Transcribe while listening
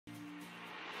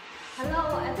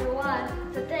Hello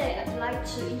everyone, today I'd like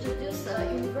to introduce a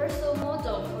universal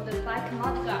model for the bike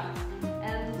mudguard.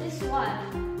 And this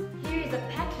one, here is the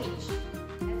package.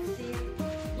 And see,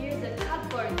 here is the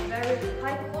cardboard, very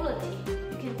high quality.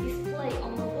 You can display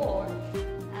on the wall.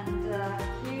 And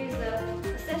here is the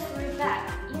accessory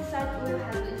bag. Inside will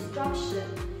have the instruction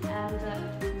and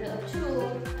the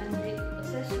tool and the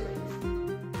accessories.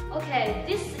 Okay,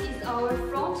 this is our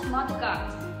front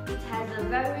mudguard. It has a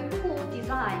very cool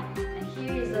design, and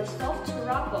here is a soft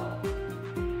rubber.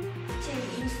 It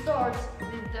is installed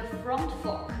with the front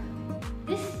fork.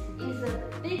 This is the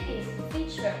biggest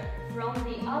feature from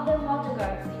the other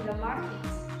mudguards in the market.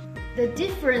 The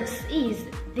difference is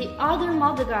the other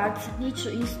mudguards need to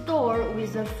install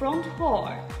with the front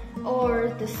hole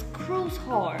or the screw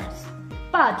holes,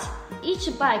 but each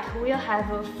bike will have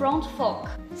a front fork.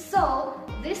 So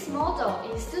this model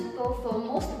is suitable for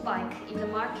most bikes in the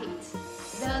market.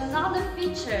 Another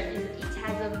feature is it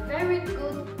has a very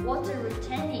good water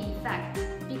retaining effect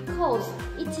because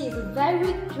it is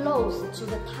very close to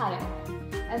the tire.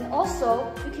 And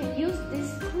also, you can use this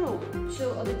screw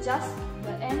to adjust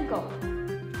the angle.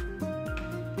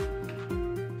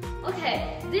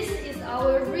 Okay, this is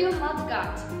our real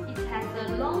mudguard. It has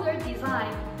a longer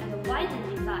design and a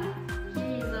wider design.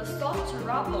 Here is a soft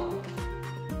rubber.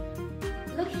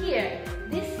 Look here,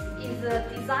 this is a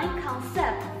design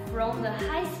concept from the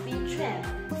high-speed train,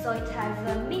 so it has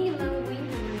a minimum wind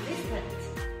resistance.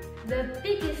 The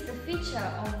biggest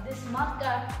feature of this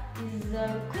mudguard is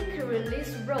the quick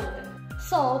release road.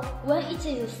 So when it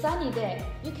is a sunny day,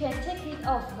 you can take it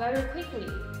off very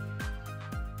quickly.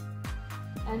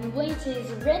 And when it is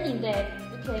a rainy day,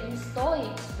 you can install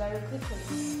it very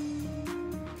quickly.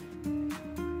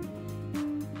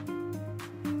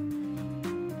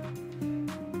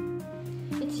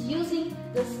 Using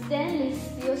the stainless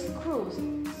steel screws,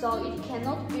 so it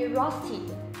cannot be rusted.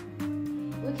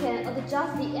 We can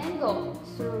adjust the angle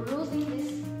through using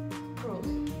these screws.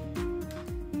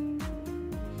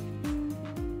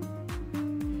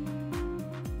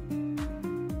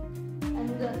 And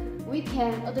we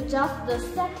can adjust the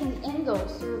second angle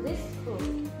through this screw.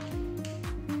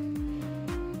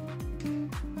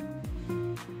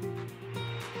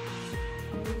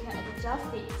 And we can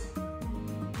adjust it.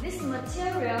 This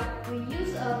material will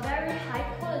use a very high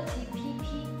quality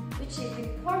PP, which is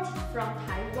imported from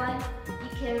Taiwan.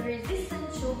 It can resist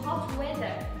to hot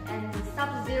weather and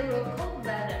sub-zero cold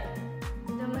weather.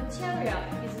 The material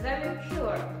is very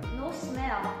pure, no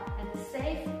smell, and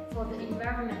safe for the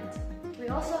environment. We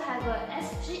also have an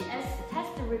SGS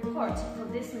test report for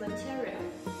this material.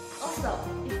 Also,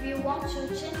 if you want to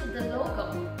change the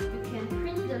logo, you can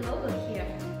print the logo here.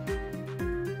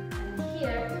 And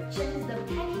here, change the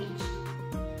package.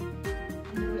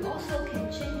 And we also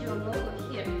can change your logo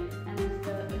here and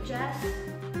the address.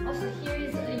 Also, here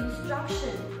is the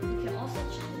instruction. You can also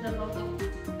change the logo.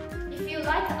 If you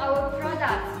like our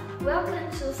products, welcome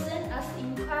to send us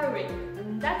inquiry.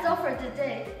 And that's all for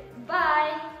today.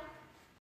 Bye!